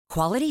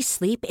Quality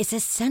sleep is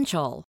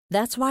essential.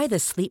 That's why the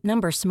Sleep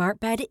Number Smart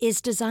Bed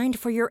is designed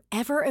for your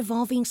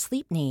ever-evolving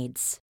sleep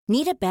needs.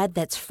 Need a bed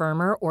that's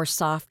firmer or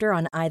softer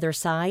on either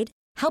side?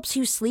 Helps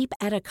you sleep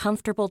at a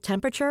comfortable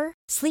temperature?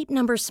 Sleep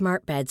Number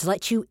Smart Beds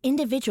let you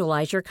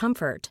individualize your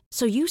comfort,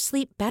 so you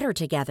sleep better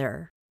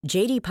together.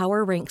 J.D.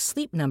 Power ranks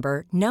Sleep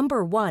Number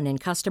number 1 in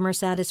customer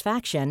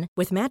satisfaction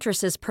with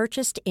mattresses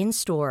purchased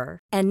in-store.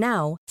 And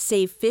now,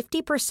 save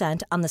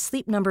 50% on the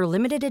Sleep Number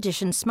Limited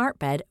Edition Smart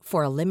Bed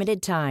for a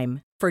limited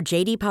time. For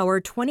J.D. Power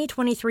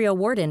 2023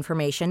 award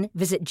information,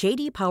 visit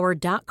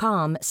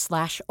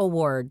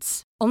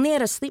jdpower.com/awards. Only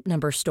at a Sleep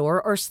Number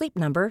store or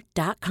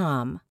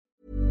sleepnumber.com.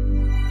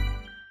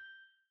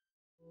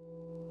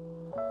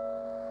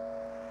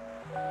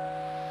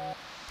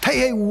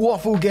 Hey,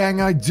 Waffle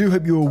Gang, I do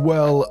hope you're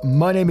well.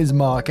 My name is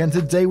Mark, and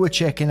today we're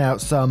checking out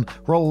some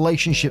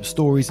relationship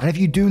stories. And if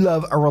you do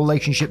love a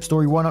relationship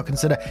story, why not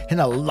consider hitting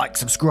a like,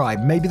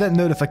 subscribe, maybe that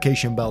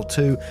notification bell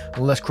too.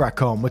 And let's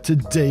crack on with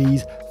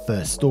today's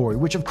first story,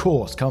 which of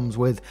course comes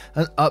with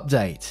an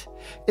update.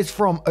 It's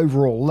from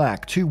Overall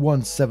Lack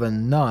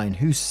 2179,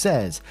 who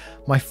says,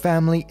 "My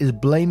family is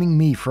blaming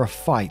me for a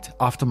fight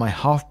after my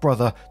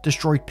half-brother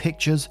destroyed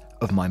pictures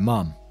of my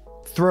mum.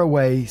 Throw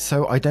away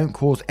so I don't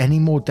cause any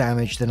more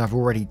damage than I've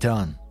already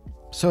done."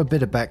 So a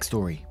bit of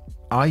backstory.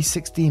 I,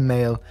 16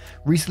 male,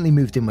 recently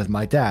moved in with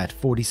my dad,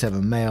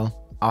 47 male,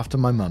 after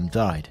my mum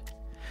died.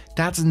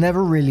 Dad's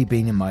never really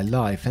been in my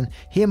life, and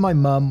he and my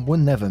mum were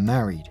never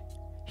married.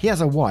 He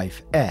has a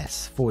wife,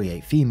 S,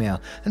 48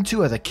 female, and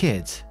 2 other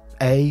kids,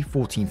 A,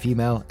 14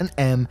 female, and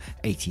M,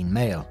 18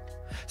 male.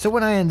 So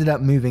when I ended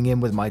up moving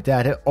in with my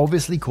dad, it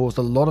obviously caused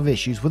a lot of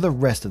issues with the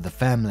rest of the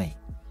family.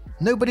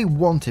 Nobody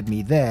wanted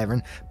me there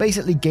and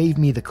basically gave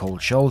me the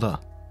cold shoulder.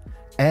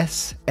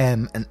 S,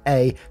 M, and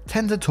A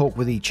tend to talk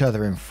with each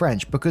other in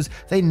French because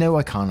they know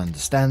I can't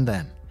understand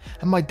them.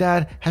 And my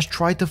dad has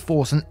tried to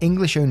force an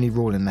English-only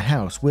rule in the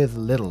house with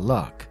little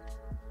luck.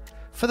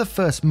 For the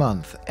first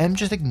month, M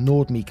just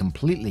ignored me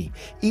completely,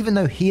 even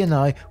though he and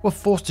I were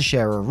forced to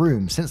share a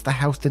room since the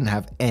house didn't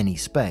have any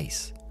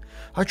space.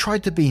 I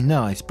tried to be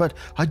nice, but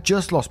I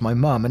just lost my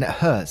mum and it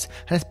hurts,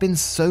 and it's been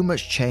so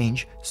much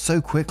change so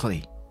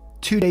quickly.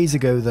 2 days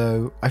ago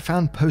though, I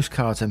found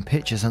postcards and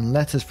pictures and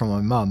letters from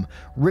my mum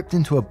ripped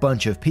into a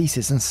bunch of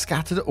pieces and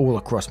scattered all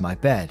across my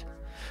bed.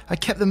 I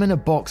kept them in a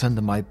box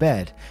under my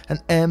bed,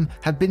 and M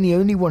had been the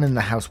only one in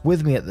the house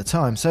with me at the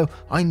time, so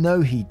I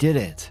know he did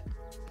it.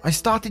 I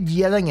started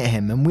yelling at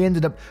him and we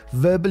ended up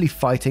verbally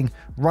fighting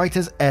right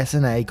as S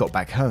and A got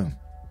back home.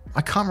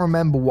 I can't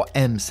remember what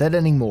M said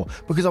anymore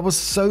because I was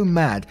so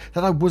mad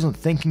that I wasn't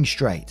thinking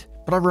straight,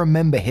 but I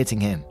remember hitting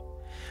him.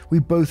 We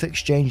both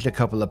exchanged a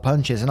couple of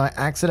punches and I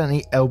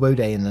accidentally elbowed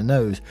A in the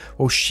nose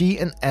while she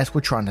and S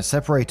were trying to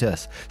separate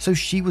us, so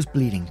she was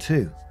bleeding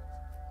too.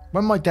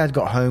 When my dad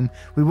got home,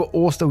 we were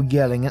all still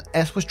yelling and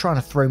S was trying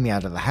to throw me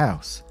out of the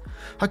house.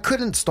 I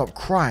couldn't stop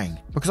crying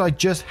because I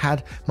just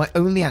had my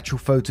only actual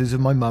photos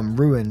of my mum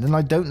ruined and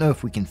I don't know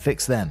if we can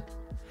fix them.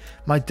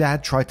 My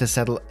dad tried to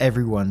settle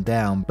everyone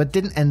down but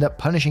didn't end up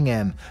punishing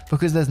M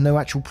because there's no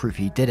actual proof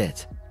he did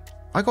it.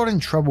 I got in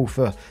trouble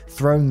for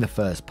throwing the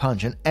first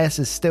punch and S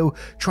is still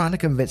trying to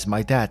convince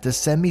my dad to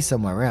send me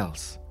somewhere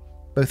else.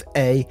 Both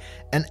A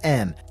and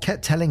M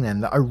kept telling them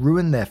that I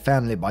ruined their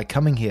family by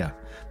coming here,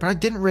 but I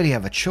didn't really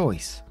have a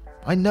choice.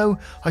 I know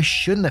I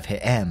shouldn't have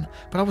hit M,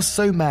 but I was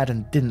so mad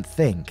and didn't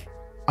think.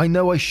 I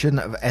know I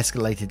shouldn't have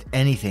escalated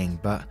anything,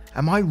 but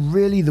am I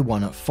really the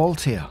one at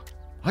fault here?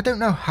 I don't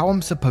know how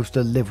I'm supposed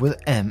to live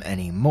with M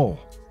anymore.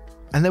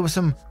 And there were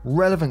some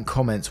relevant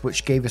comments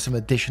which gave us some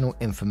additional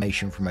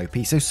information from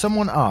OP. So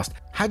someone asked,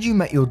 had you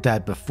met your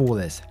dad before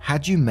this?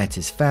 Had you met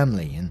his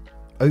family? And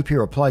OP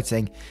replied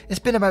saying, it's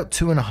been about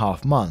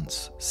 2.5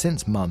 months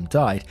since mum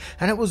died,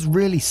 and it was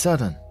really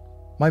sudden.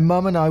 My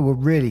mum and I were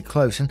really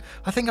close, and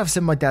I think I've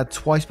seen my dad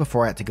twice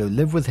before I had to go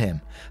live with him,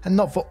 and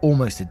not for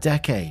almost a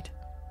decade.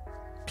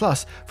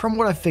 Plus, from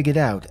what I figured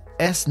out,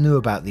 S knew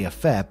about the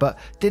affair, but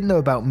didn't know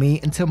about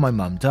me until my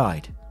mum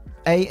died.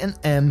 A and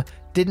M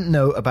didn't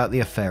know about the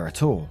affair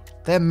at all.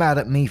 They're mad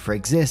at me for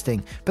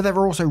existing, but they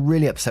were also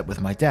really upset with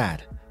my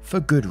dad,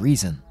 for good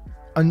reason.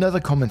 Another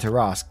commenter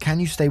asked, can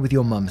you stay with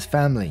your mum's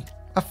family?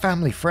 A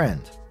family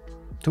friend.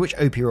 To which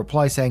OP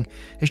replies saying,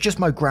 it's just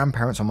my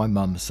grandparents on my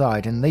mum's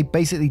side and they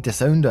basically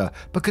disowned her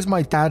because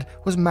my dad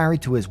was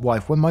married to his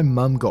wife when my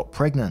mum got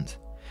pregnant.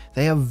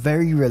 They are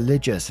very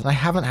religious and I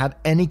haven't had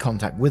any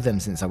contact with them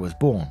since I was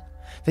born.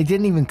 They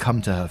didn't even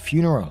come to her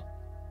funeral.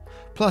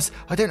 Plus,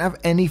 I don't have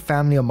any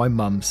family on my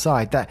mum's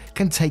side that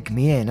can take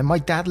me in, and my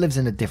dad lives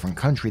in a different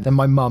country than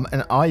my mum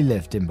and I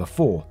lived in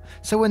before,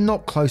 so we're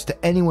not close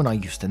to anyone I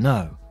used to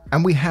know.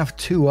 And we have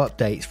 2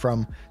 updates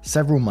from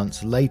several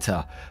months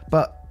later,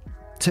 but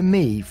to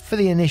me, for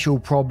the initial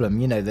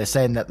problem, they're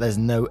saying that there's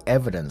no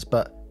evidence,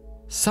 but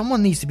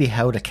someone needs to be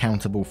held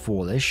accountable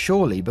for this,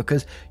 surely,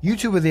 because you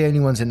 2 were the only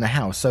ones in the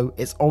house, so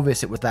it's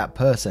obvious it was that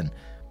person,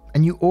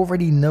 and you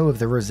already know of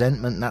the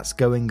resentment that's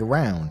going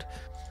around.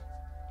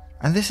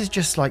 And this is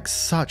just like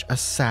such a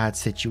sad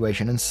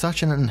situation and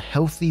such an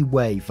unhealthy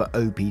way for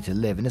OP to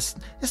live, and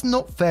it's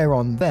not fair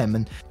on them.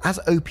 And as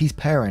OP's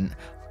parent,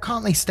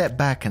 can't they step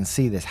back and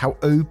see this, how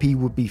OP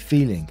would be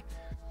feeling?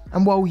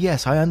 And while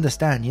yes, I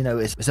understand,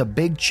 it's a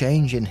big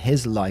change in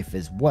his life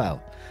as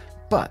well,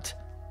 but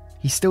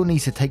he still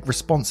needs to take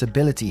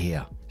responsibility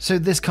here. So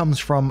this comes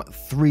from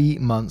 3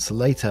 months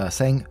later,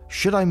 saying,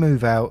 should I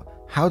move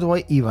out? How do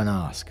I even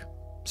ask?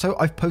 So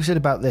I've posted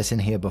about this in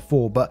here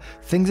before, but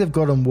things have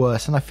gotten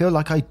worse and I feel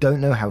like I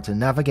don't know how to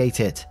navigate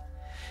it.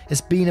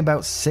 It's been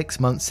about 6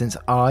 months since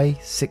I,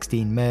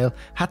 16 male,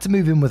 had to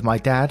move in with my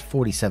dad,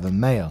 47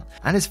 male,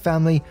 and his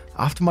family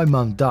after my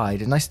mum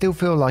died, and I still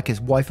feel like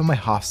his wife and my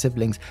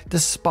half-siblings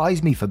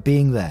despise me for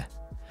being there.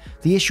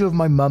 The issue of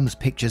my mum's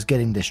pictures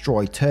getting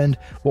destroyed turned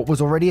what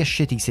was already a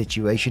shitty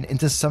situation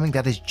into something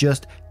that is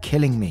just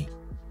killing me.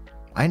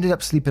 I ended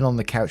up sleeping on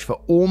the couch for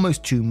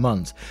almost 2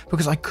 months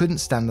because I couldn't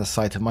stand the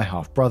sight of my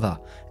half-brother,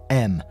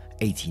 M,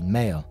 18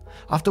 male,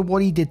 after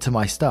what he did to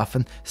my stuff,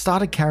 and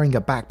started carrying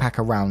a backpack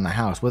around the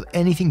house with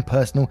anything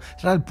personal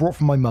that I'd brought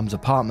from my mum's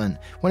apartment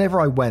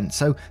whenever I went,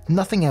 so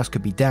nothing else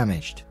could be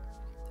damaged.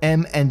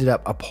 M ended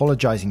up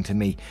apologizing to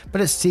me, but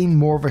it seemed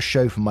more of a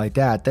show for my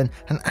dad than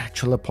an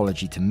actual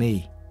apology to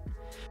me.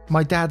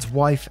 My dad's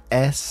wife,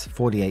 S,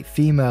 48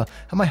 female,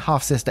 and my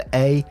half-sister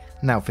A,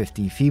 now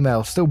 15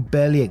 female, still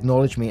barely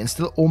acknowledge me and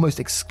still almost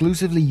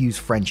exclusively use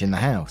French in the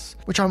house,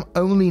 which I'm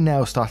only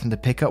now starting to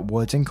pick up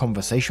words in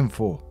conversation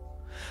for.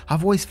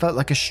 I've always felt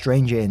like a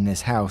stranger in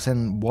this house,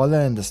 and while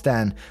I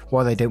understand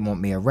why they don't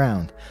want me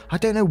around, I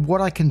don't know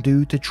what I can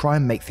do to try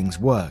and make things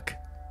work.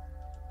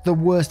 The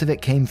worst of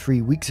it came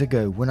 3 weeks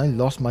ago when I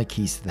lost my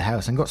keys to the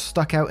house and got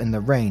stuck out in the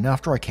rain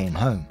after I came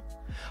home.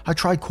 I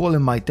tried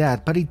calling my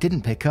dad, but he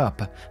didn't pick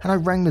up, and I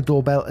rang the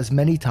doorbell as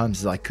many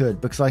times as I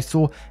could because I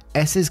saw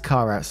S's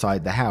car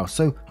outside the house,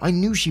 so I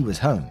knew she was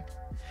home.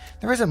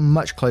 There isn't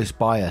much close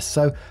by us,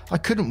 so I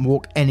couldn't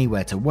walk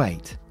anywhere to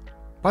wait.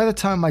 By the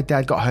time my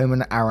dad got home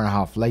an hour and a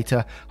half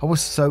later, I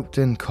was soaked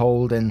and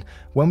cold, and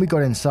when we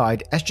got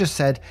inside, S just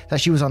said that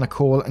she was on a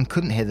call and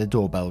couldn't hear the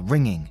doorbell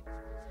ringing.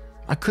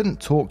 I couldn't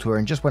talk to her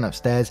and just went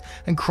upstairs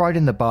and cried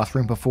in the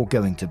bathroom before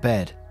going to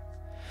bed.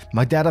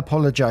 My dad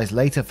apologized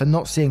later for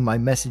not seeing my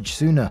message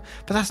sooner,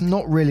 but that's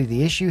not really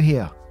the issue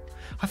here.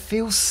 I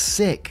feel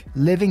sick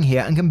living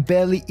here and can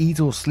barely eat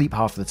or sleep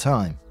half the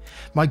time.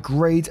 My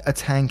grades are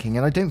tanking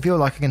and I don't feel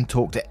like I can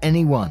talk to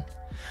anyone.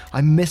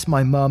 I miss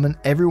my mum and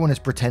everyone is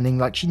pretending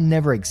like she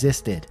never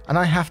existed, and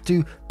I have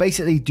to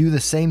basically do the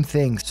same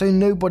thing so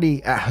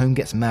nobody at home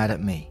gets mad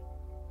at me.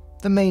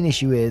 The main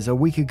issue is, a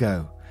week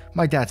ago,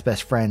 my dad's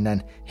best friend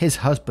and his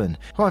husband,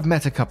 who I've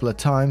met a couple of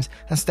times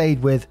and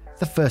stayed with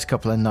the first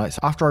couple of nights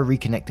after I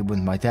reconnected with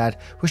my dad,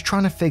 was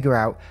trying to figure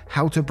out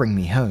how to bring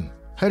me home.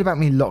 Heard about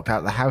me locked out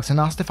of the house and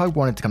asked if I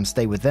wanted to come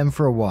stay with them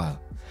for a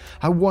while.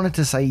 I wanted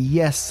to say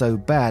yes so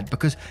bad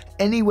because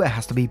anywhere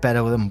has to be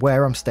better than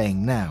where I'm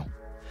staying now.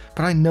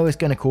 But I know it's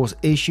going to cause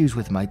issues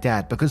with my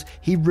dad because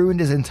he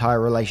ruined his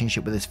entire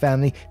relationship with his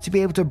family to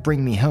be able to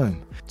bring me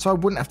home, so I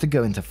wouldn't have to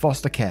go into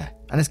foster care,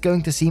 and it's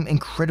going to seem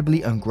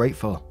incredibly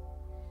ungrateful.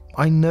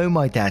 I know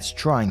my dad's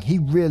trying, he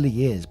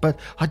really is, but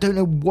I don't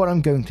know what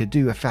I'm going to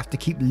do if I have to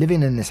keep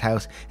living in this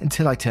house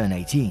until I turn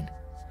 18.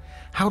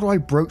 How do I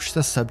broach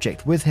the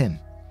subject with him?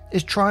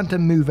 Is trying to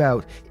move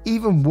out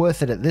even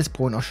worth it at this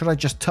point, or should I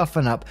just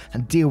toughen up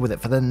and deal with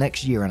it for the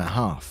next year and a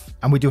half?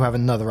 And we do have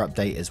another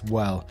update as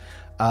well.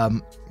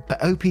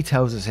 But OP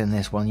tells us in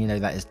this one,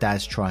 that his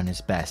dad's trying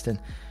his best, and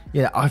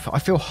I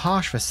feel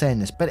harsh for saying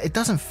this, but it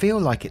doesn't feel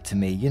like it to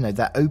me,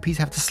 that OPs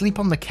have to sleep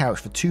on the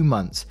couch for 2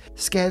 months,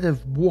 scared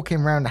of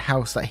walking around a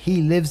house that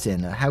he lives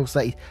in, a house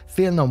that he's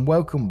feeling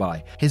unwelcome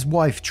by, his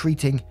wife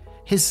treating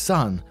his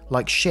son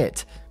like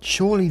shit.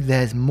 Surely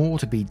there's more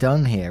to be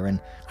done here, and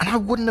I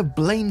wouldn't have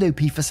blamed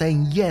OP for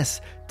saying yes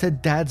to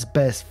dad's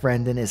best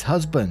friend and his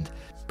husband,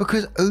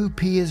 because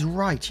OP is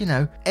right,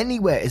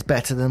 anywhere is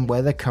better than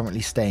where they're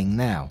currently staying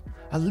now.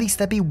 At least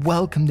they'd be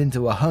welcomed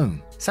into a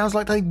home. Sounds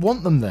like they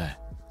want them there.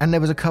 And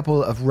there was a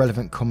couple of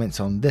relevant comments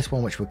on this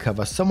one which we'll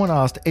cover. Someone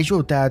asked, is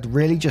your dad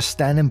really just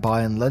standing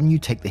by and letting you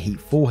take the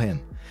heat for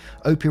him?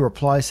 OP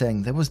replies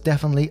saying, there was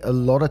definitely a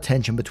lot of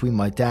tension between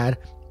my dad,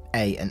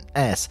 A and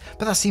S,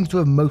 but that seems to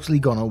have mostly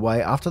gone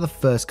away after the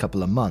first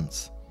couple of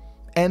months.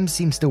 M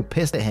seems still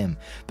pissed at him,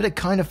 but it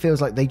kind of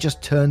feels like they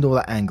just turned all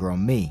that anger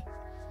on me.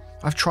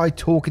 I've tried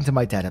talking to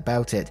my dad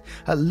about it,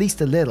 at least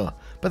a little,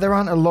 but there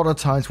aren't a lot of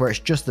times where it's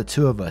just the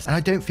two of us, and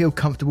I don't feel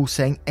comfortable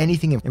saying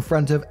anything in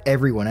front of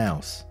everyone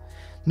else.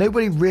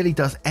 Nobody really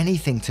does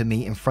anything to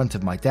me in front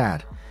of my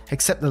dad,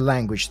 except the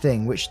language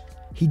thing, which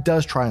he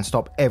does try and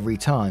stop every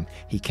time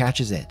he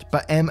catches it,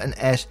 but M and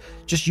S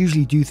just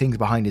usually do things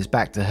behind his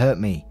back to hurt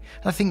me,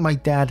 and I think my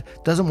dad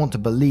doesn't want to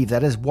believe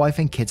that his wife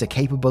and kids are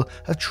capable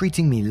of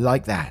treating me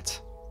like that.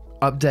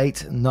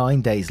 Update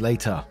 9 days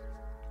later.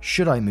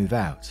 Should I move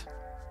out?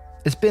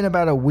 It's been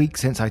about a week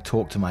since I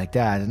talked to my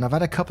dad, and I've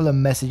had a couple of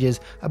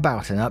messages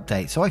about an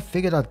update, so I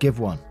figured I'd give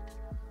one.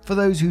 For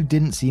those who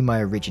didn't see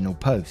my original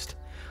post,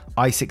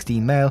 I,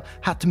 16 male,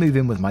 had to move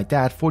in with my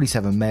dad,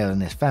 47 male,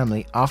 and his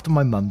family after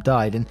my mum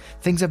died, and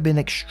things have been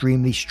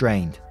extremely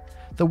strained.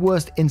 The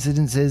worst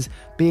incidences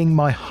being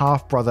my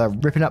half-brother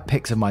ripping up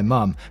pics of my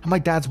mum and my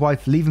dad's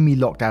wife leaving me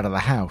locked out of the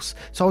house,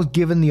 so I was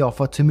given the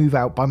offer to move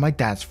out by my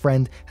dad's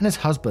friend and his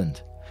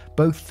husband,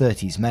 both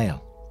 30s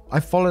male.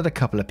 I followed a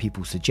couple of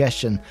people's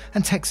suggestion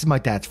and texted my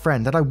dad's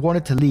friend that I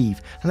wanted to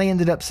leave, and they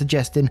ended up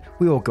suggesting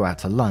we all go out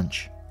to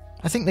lunch.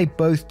 I think they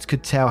both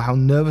could tell how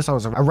nervous I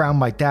was around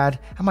my dad,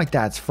 and my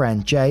dad's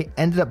friend Jay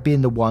ended up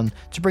being the one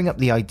to bring up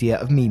the idea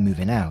of me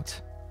moving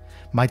out.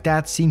 My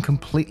dad seemed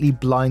completely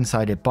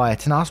blindsided by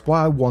it and asked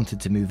why I wanted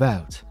to move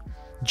out.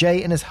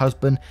 Jay and his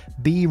husband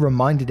B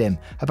reminded him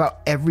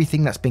about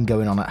everything that's been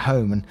going on at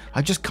home, and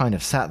I just kind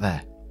of sat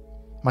there.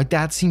 My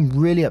dad seemed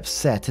really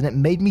upset, and it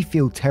made me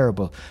feel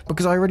terrible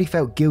because I already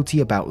felt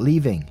guilty about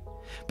leaving.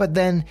 But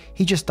then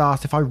he just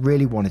asked if I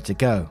really wanted to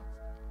go.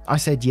 I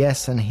said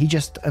yes, and he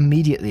just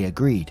immediately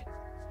agreed.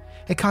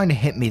 It kind of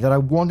hit me that I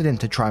wanted him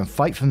to try and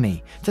fight for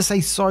me, to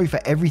say sorry for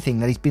everything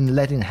that he's been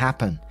letting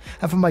happen,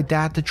 and for my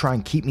dad to try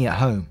and keep me at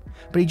home,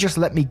 but he just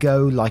let me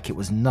go like it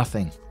was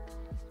nothing.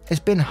 It's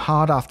been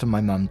hard after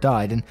my mum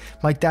died, and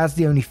my dad's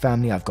the only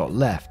family I've got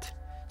left,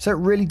 so it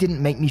really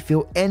didn't make me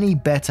feel any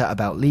better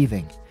about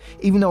leaving,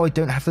 even though I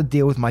don't have to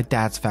deal with my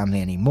dad's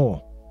family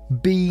anymore.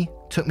 B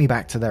took me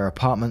back to their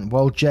apartment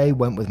while Jay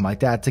went with my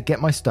dad to get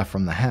my stuff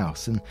from the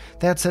house, and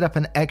they had set up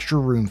an extra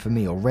room for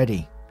me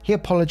already. He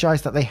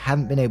apologised that they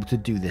hadn't been able to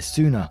do this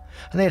sooner,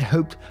 and they had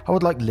hoped I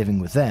would like living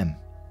with them.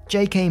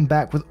 Jay came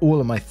back with all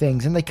of my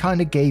things, and they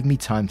kind of gave me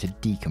time to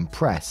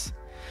decompress.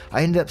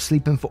 I ended up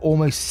sleeping for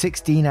almost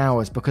 16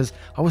 hours because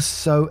I was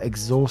so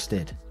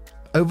exhausted.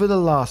 Over the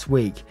last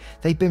week,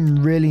 they've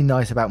been really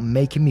nice about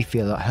making me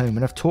feel at home,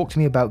 and have talked to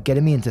me about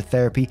getting me into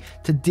therapy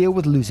to deal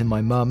with losing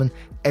my mum and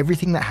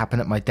everything that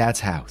happened at my dad's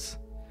house.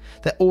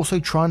 They're also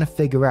trying to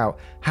figure out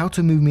how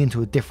to move me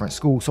into a different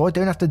school so I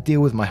don't have to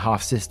deal with my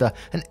half-sister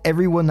and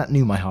everyone that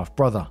knew my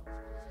half-brother.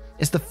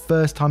 It's the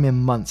first time in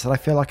months that I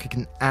feel like I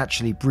can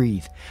actually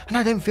breathe, and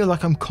I don't feel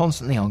like I'm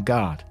constantly on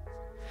guard.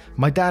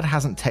 My dad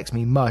hasn't texted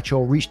me much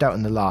or reached out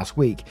in the last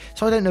week,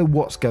 so I don't know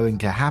what's going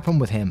to happen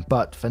with him,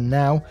 but for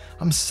now,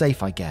 I'm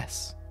safe, I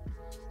guess.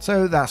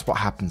 So that's what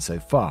happened so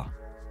far.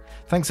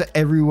 Thanks to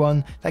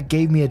everyone that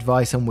gave me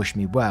advice and wished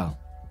me well.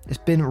 It's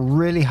been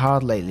really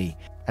hard lately,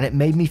 and it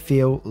made me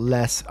feel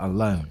less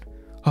alone.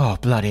 Oh,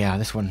 bloody hell,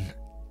 this one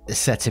is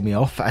setting me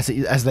off,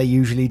 as they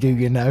usually do,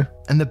 you know.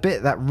 And the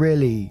bit that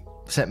really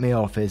set me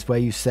off is where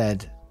you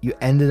said you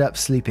ended up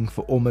sleeping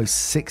for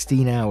almost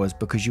 16 hours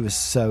because you were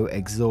so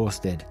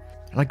exhausted.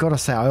 And I gotta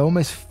say, I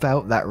almost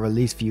felt that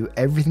release for you,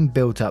 everything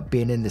built up,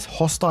 being in this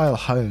hostile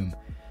home,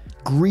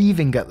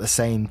 grieving at the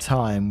same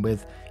time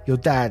with your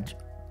dad.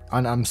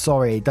 And I'm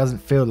sorry, it doesn't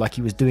feel like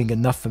he was doing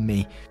enough for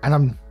me. And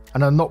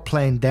I'm not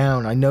playing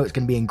down. I know it's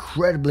going to be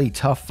incredibly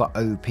tough for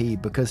OP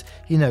because,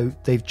 you know,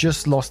 they've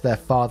just lost their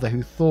father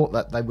who thought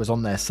that they was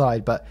on their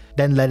side, but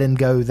then let him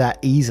go that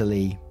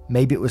easily.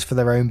 Maybe it was for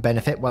their own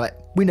benefit. Well,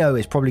 we know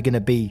it's probably going to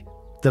be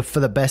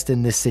for the best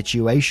in this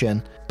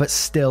situation, but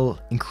still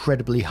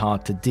incredibly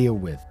hard to deal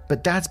with.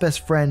 But Dad's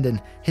best friend and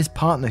his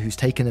partner who's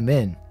taken him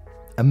in,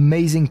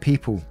 amazing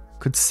people,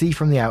 could see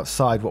from the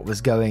outside what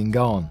was going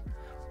on,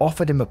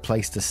 offered him a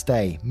place to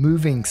stay,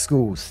 moving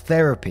schools,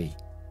 therapy.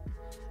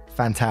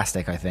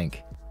 Fantastic, I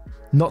think.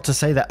 Not to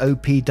say that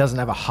OP doesn't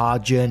have a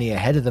hard journey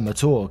ahead of them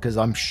at all, because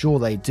I'm sure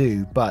they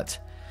do, but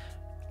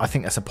I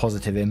think that's a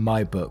positive in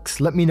my books.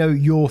 Let me know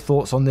your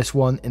thoughts on this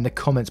one in the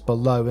comments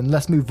below, and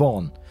let's move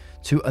on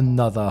to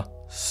another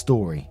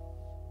story.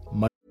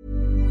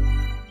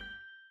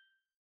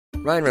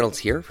 Ryan Reynolds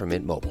here from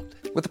Mint Mobile.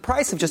 With the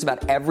price of just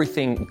about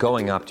everything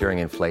going up during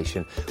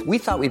inflation, we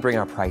thought we'd bring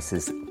our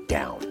prices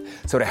down.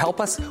 So to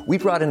help us, we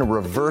brought in a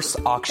reverse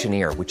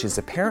auctioneer, which is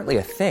apparently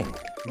a thing.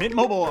 Mint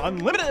Mobile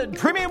Unlimited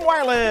Premium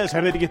Wireless.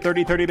 How to get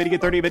 30, 30, bit to get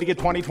 30, bit to get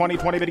 20, 20,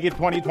 20, bit to get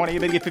 20, 20,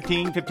 bit to get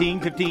 15,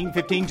 15, 15,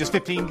 15, just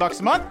 $15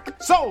 a month?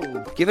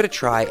 Sold! Give it a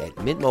try at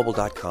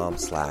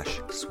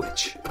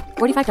mintmobile.com/switch.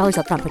 $45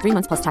 up front for 3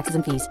 months plus taxes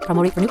and fees.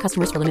 Promo rate for new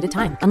customers for limited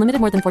time. Unlimited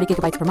more than 40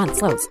 gigabytes per month.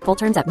 Slows full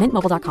terms at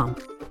mintmobile.com.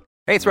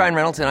 Hey, it's Ryan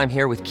Reynolds, and I'm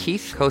here with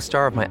Keith,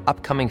 co-star of my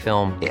upcoming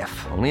film,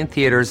 If, only in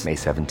theaters May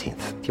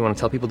 17th. Do you want to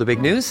tell people the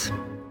big news?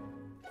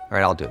 All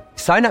right, I'll do it.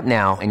 Sign up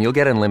now and you'll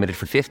get unlimited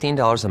for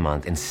 $15 a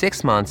month and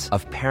 6 months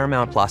of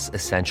Paramount Plus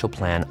Essential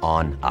Plan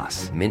on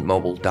us.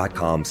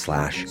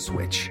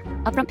 mintmobile.com/switch.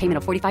 Upfront payment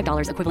of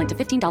 $45 equivalent to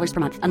 $15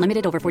 per month.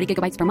 Unlimited over 40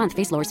 gigabytes per month.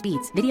 Face lower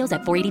speeds. Videos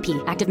at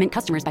 480p. Active Mint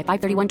customers by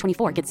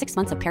 531.24 get 6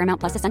 months of Paramount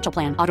Plus Essential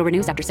Plan. Auto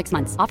renews after 6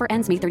 months. Offer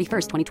ends May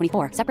 31st,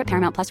 2024. Separate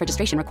Paramount Plus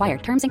registration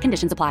required. Terms and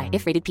conditions apply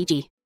if rated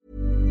PG.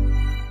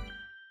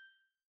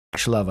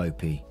 Love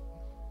OP.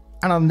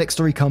 And our next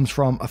story comes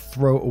from a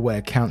throwaway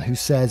account who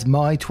says,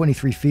 my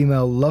 23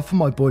 female love for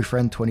my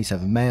boyfriend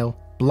 27 male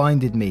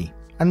blinded me,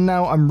 and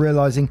now I'm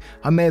realizing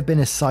I may have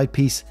been a side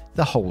piece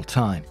the whole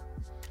time.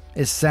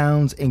 It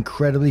sounds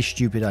incredibly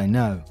stupid, I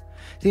know.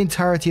 The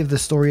entirety of the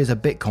story is a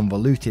bit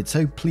convoluted,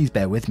 so please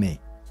bear with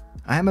me.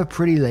 I am a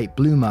pretty late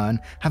bloomer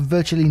and have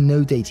virtually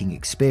no dating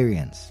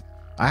experience.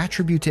 I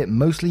attribute it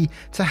mostly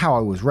to how I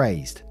was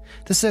raised.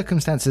 The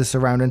circumstances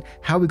surrounding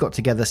how we got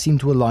together seemed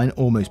to align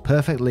almost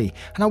perfectly,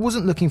 and I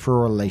wasn't looking for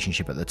a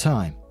relationship at the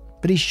time.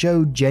 But he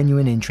showed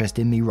genuine interest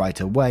in me right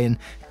away, and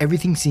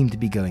everything seemed to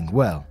be going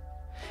well.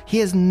 He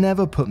has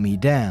never put me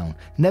down,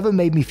 never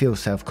made me feel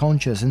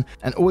self-conscious,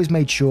 and always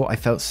made sure I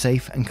felt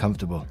safe and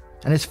comfortable.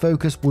 And his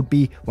focus would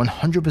be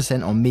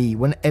 100% on me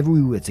whenever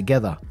we were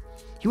together.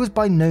 He was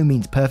by no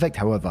means perfect,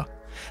 however.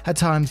 At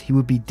times, he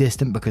would be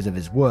distant because of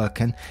his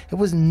work, and it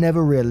was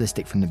never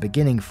realistic from the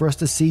beginning for us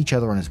to see each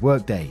other on his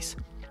work days.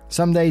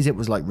 Some days it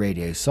was like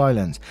radio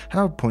silence, and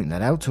I would point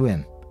that out to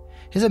him.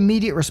 His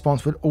immediate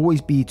response would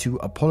always be to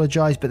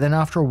apologize, but then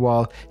after a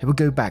while, it would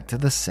go back to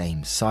the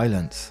same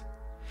silence.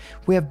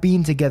 We have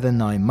been together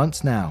 9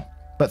 months now,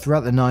 but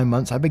throughout the 9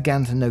 months I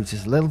began to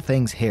notice little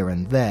things here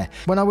and there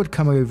when I would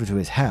come over to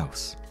his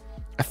house.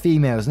 A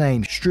female's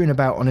name strewn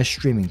about on his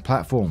streaming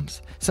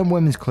platforms, some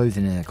women's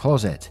clothing in a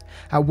closet.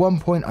 At one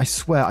point I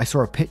swear I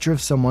saw a picture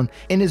of someone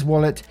in his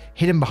wallet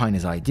hidden behind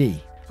his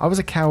ID. I was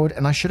a coward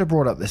and I should have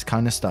brought up this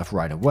kind of stuff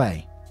right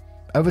away.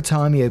 Over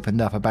time he opened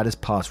up about his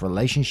past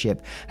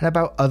relationship and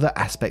about other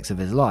aspects of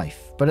his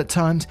life, but at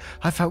times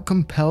I felt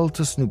compelled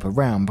to snoop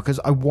around because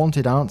I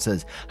wanted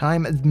answers and I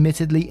am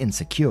admittedly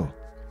insecure.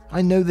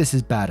 I know this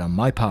is bad on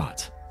my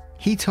part.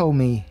 He told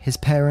me his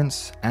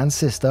parents and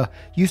sister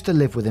used to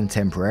live with him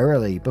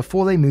temporarily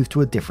before they moved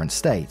to a different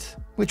state,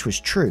 which was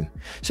true,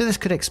 so this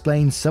could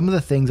explain some of the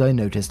things I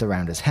noticed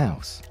around his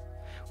house.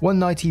 One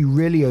night he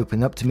really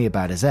opened up to me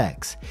about his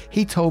ex.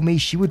 He told me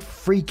she would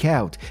freak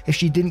out if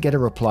she didn't get a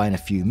reply in a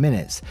few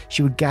minutes.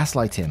 She would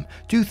gaslight him,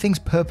 do things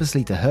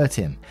purposely to hurt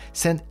him,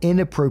 send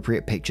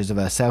inappropriate pictures of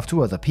herself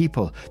to other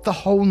people, the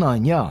whole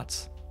 9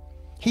 yards.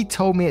 He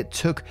told me it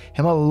took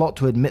him a lot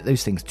to admit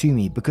those things to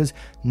me because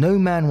no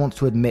man wants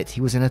to admit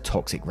he was in a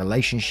toxic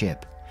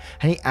relationship,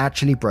 and he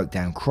actually broke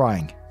down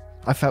crying.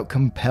 I felt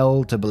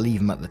compelled to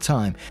believe him at the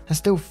time and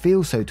still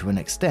feel so to an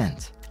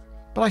extent.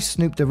 But I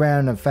snooped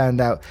around and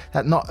found out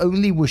that not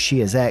only was she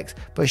his ex,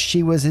 but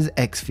she was his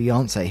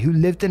ex-fiancée who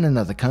lived in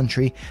another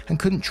country and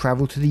couldn't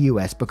travel to the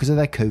US because of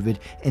their COVID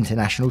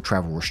international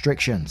travel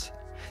restrictions.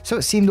 So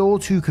it seemed all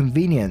too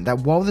convenient that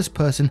while this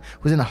person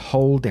was in a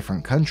whole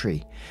different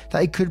country,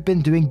 that he could have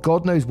been doing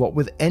God knows what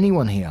with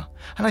anyone here,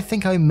 and I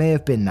think I may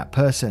have been that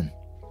person.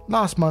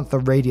 Last month the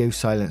radio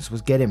silence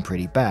was getting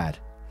pretty bad.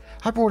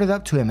 I brought it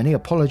up to him and he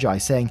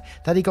apologized, saying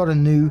that he got a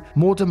new,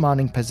 more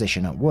demanding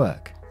position at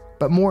work.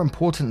 But more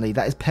importantly,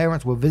 that his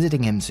parents were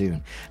visiting him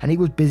soon and he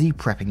was busy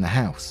prepping the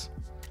house.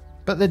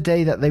 But the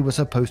day that they were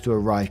supposed to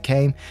arrive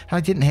came and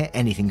I didn't hear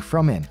anything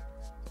from him.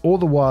 All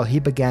the while he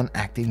began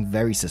acting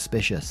very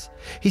suspicious.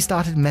 He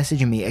started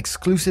messaging me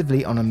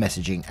exclusively on a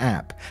messaging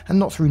app and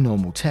not through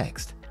normal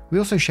text. We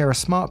also share a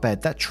smart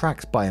bed that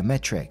tracks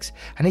biometrics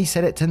and he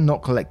set it to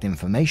not collect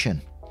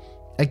information.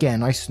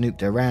 Again, I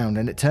snooped around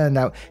and it turned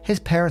out his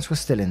parents were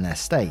still in their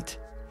state.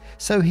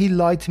 So he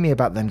lied to me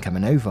about them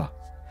coming over.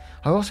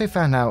 I also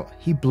found out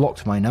he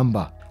blocked my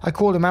number. I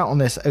called him out on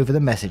this over the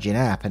messaging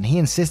app and he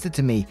insisted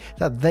to me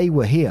that they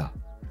were here.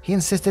 He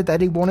insisted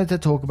that he wanted to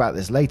talk about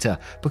this later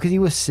because he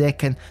was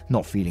sick and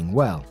not feeling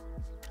well.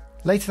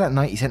 Later that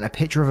night he sent a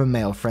picture of a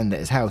male friend at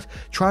his house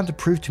trying to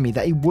prove to me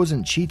that he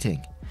wasn't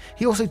cheating.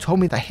 He also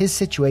told me that his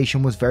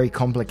situation was very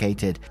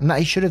complicated and that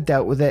he should have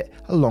dealt with it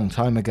a long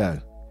time ago.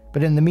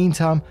 But in the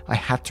meantime, I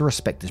had to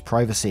respect his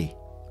privacy.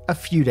 A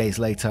few days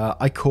later,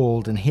 I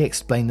called and he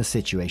explained the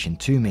situation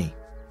to me.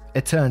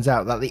 It turns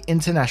out that the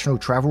international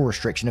travel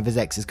restriction of his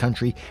ex's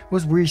country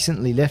was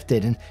recently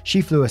lifted and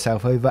she flew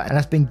herself over and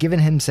has been giving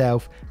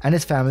himself and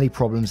his family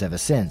problems ever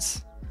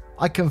since.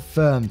 I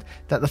confirmed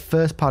that the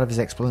first part of his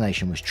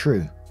explanation was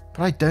true,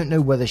 but I don't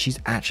know whether she's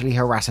actually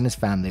harassing his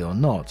family or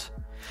not.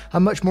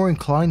 I'm much more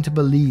inclined to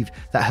believe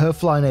that her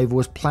flying over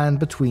was planned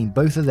between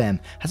both of them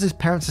as his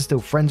parents are still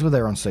friends with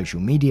her on social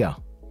media.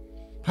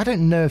 I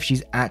don't know if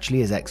she's actually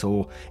his ex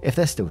or if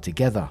they're still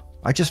together.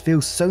 I just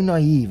feel so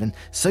naive and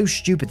so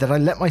stupid that I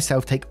let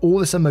myself take all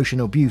this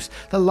emotional abuse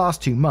the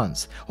last 2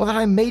 months, or that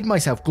I made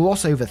myself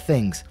gloss over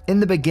things in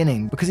the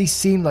beginning because he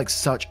seemed like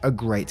such a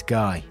great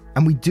guy.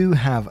 And we do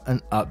have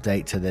an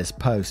update to this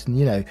post,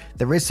 and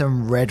there is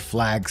some red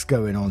flags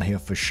going on here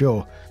for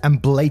sure, and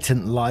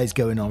blatant lies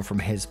going on from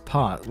his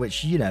part,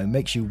 which,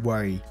 makes you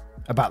worry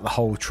about the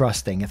whole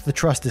trust thing. If the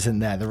trust isn't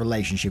there, the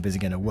relationship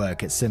isn't going to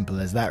work. It's simple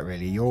as that,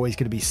 really. You're always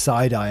going to be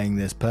side-eyeing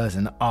this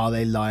person. Are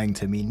they lying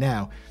to me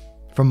now?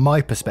 From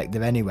my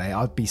perspective anyway,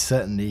 I'd be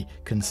certainly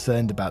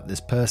concerned about this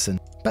person.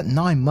 But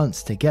 9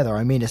 months together,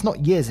 it's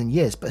not years and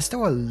years, but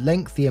still a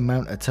lengthy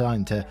amount of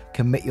time to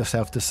commit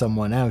yourself to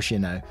someone else,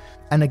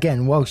 And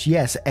again, whilst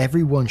yes,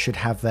 everyone should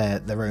have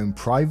their own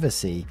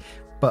privacy,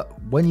 but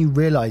when you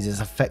realize it's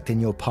affecting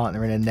your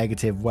partner in a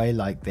negative way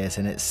like this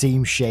and it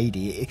seems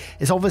shady,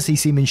 it's obviously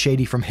seeming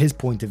shady from his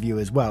point of view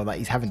as well, that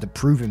he's having to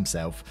prove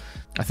himself.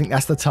 I think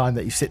that's the time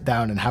that you sit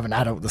down and have an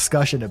adult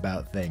discussion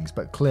about things,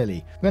 but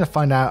clearly we're going to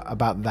find out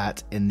about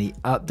that in the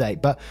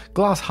update. But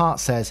Glass Heart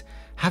says,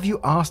 have you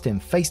asked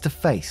him face to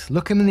face?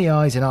 Look him in the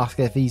eyes and ask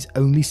if he's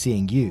only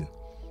seeing you.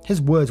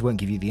 His words won't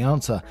give you the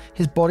answer,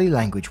 his body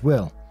language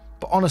will.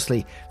 But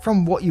honestly,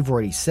 from what you've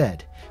already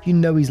said, you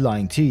know he's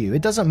lying to you.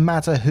 It doesn't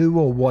matter who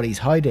or what he's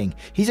hiding.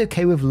 He's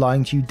okay with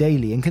lying to you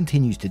daily and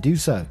continues to do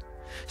so.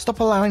 Stop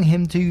allowing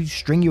him to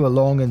string you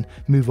along and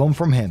move on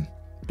from him.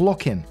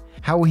 Block him.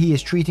 How he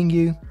is treating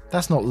you,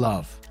 that's not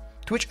love.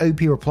 To which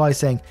OP replies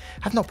saying,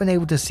 I've not been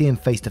able to see him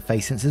face to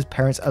face since his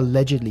parents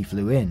allegedly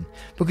flew in,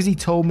 because he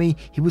told me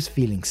he was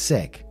feeling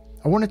sick.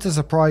 I wanted to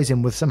surprise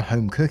him with some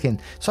home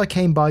cooking, so I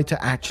came by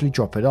to actually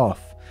drop it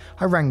off.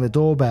 I rang the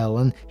doorbell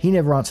and he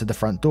never answered the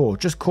front door,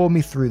 just called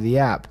me through the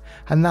app,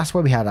 and that's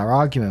where we had our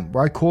argument,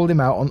 where I called him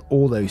out on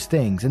all those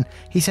things, and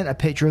he sent a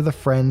picture of the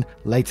friend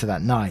later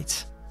that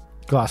night.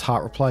 Glass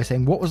Heart replies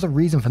saying, what was the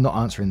reason for not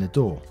answering the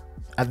door?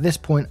 At this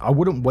point, I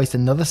wouldn't waste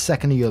another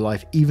second of your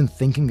life even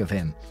thinking of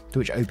him. To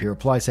which OP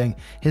replies saying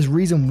his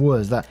reason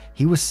was that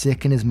he was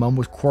sick and his mum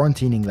was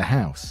quarantining the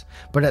house.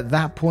 But at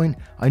that point,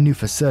 I knew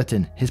for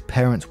certain his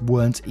parents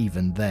weren't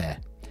even there.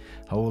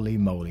 Holy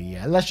moly,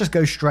 yeah. Let's just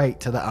go straight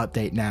to the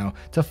update now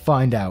to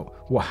find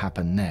out what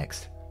happened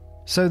next.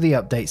 So the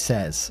update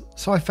says,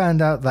 so I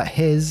found out that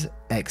his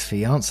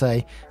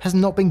ex-fiancée has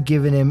not been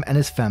giving him and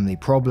his family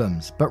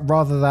problems, but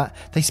rather that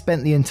they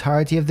spent the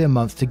entirety of their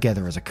month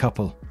together as a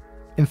couple.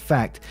 In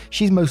fact,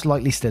 she's most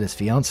likely still his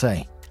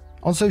fiancé.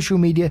 On social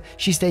media,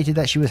 she stated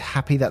that she was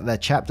happy that their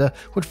chapter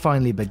would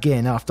finally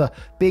begin after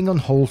being on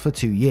hold for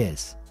 2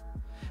 years.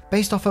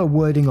 Based off her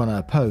wording on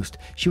her post,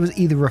 she was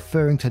either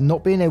referring to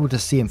not being able to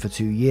see him for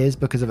 2 years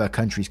because of her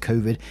country's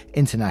COVID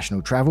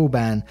international travel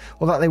ban,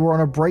 or that they were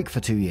on a break for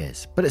 2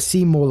 years, but it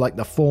seemed more like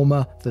the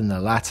former than the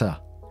latter.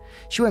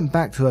 She went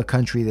back to her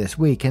country this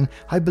week, and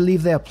I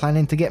believe they are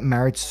planning to get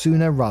married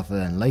sooner rather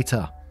than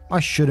later. I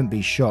shouldn't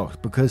be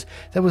shocked because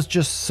there was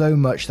just so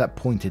much that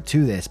pointed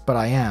to this, but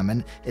I am,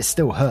 and it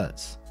still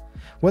hurts.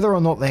 Whether or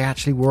not they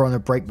actually were on a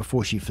break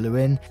before she flew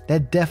in, they're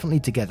definitely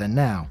together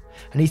now,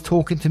 and he's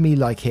talking to me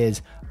like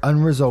his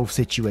unresolved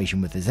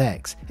situation with his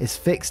ex is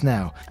fixed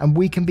now and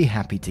we can be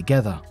happy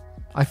together.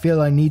 I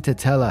feel I need to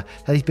tell her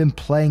that he's been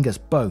playing us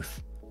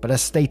both, but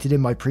as stated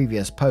in my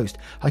previous post,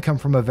 I come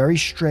from a very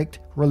strict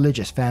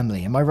religious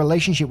family and my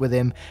relationship with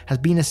him has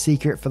been a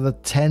secret for the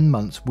 10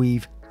 months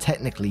we've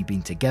technically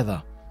been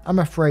together. I'm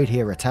afraid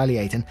he'll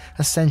retaliate and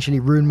essentially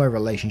ruin my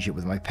relationship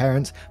with my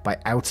parents by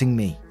outing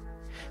me.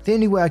 The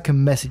only way I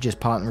can message his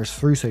partner is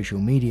through social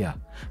media,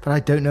 but I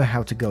don't know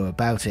how to go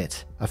about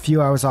it. A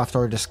few hours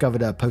after I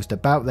discovered her post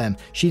about them,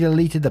 she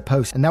deleted the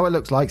post and now it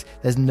looks like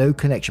there's no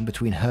connection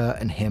between her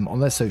and him on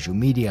their social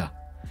media.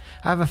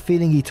 I have a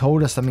feeling he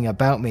told her something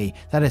about me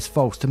that is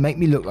false to make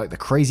me look like the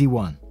crazy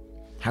one.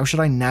 How should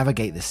I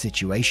navigate this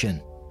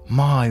situation?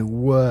 My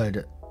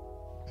word.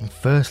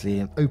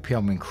 Firstly, OP,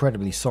 I'm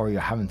incredibly sorry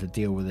you're having to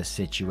deal with this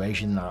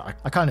situation.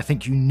 I kind of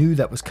think you knew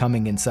that was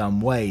coming in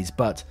some ways,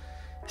 but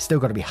it's still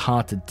got to be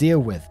hard to deal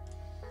with.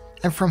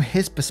 And from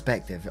his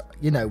perspective,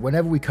 you know,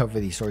 whenever we cover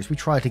these stories, we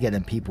try to get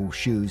in people's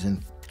shoes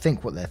and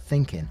think what they're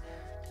thinking.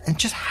 And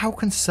just how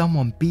can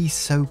someone be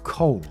so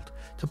cold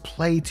to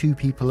play two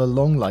people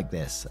along like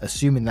this,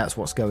 assuming that's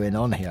what's going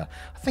on here?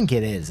 I think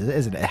it is,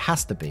 isn't it? It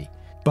has to be.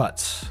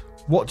 But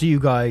what do you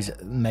guys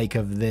make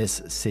of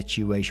this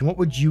situation? What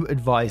would you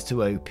advise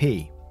to OP?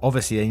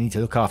 Obviously, they need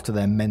to look after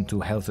their mental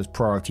health as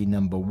priority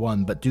number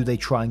one, but do they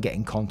try and get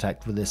in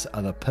contact with this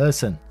other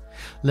person?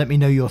 Let me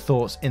know your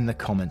thoughts in the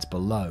comments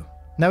below.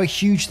 Now, a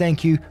huge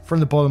thank you from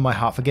the bottom of my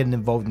heart for getting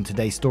involved in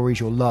today's stories.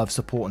 Your love,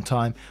 support, and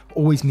time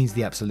always means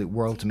the absolute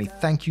world to me.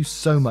 Thank you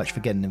so much for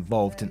getting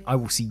involved, and I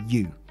will see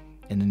you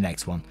in the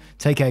next one.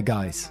 Take care,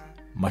 guys.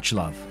 Much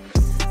love.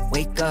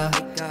 Wake up,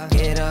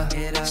 get up,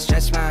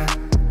 stretch my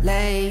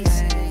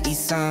legs, eat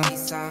some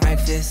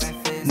breakfast,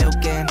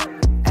 milk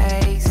and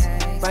eggs,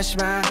 brush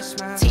my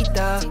teeth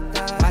up,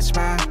 wash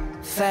my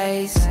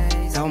face,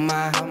 throw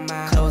my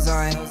clothes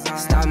on,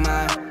 start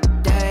my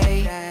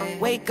day.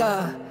 Wake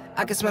up,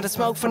 I can smell the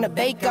smoke from the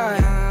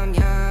bacon.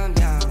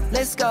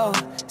 Let's go,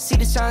 see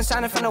the sun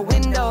shining from the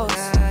windows.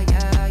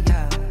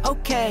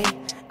 Okay,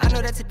 I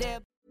know that today.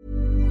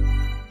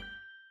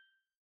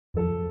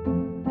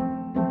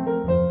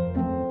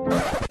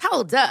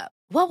 Hold up.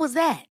 What was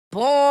that?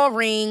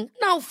 Boring.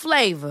 No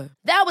flavor.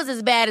 That was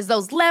as bad as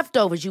those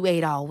leftovers you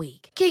ate all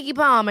week. Keke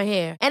Palmer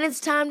here, and it's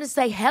time to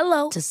say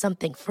hello to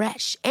something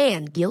fresh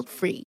and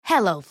guilt-free.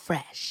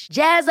 HelloFresh.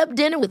 Jazz up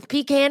dinner with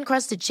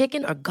pecan-crusted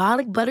chicken or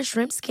garlic butter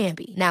shrimp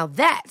scampi. Now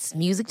that's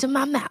music to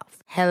my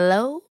mouth.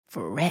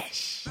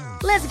 HelloFresh.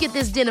 Let's get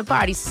this dinner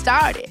party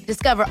started.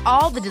 Discover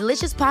all the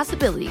delicious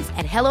possibilities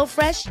at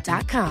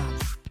HelloFresh.com.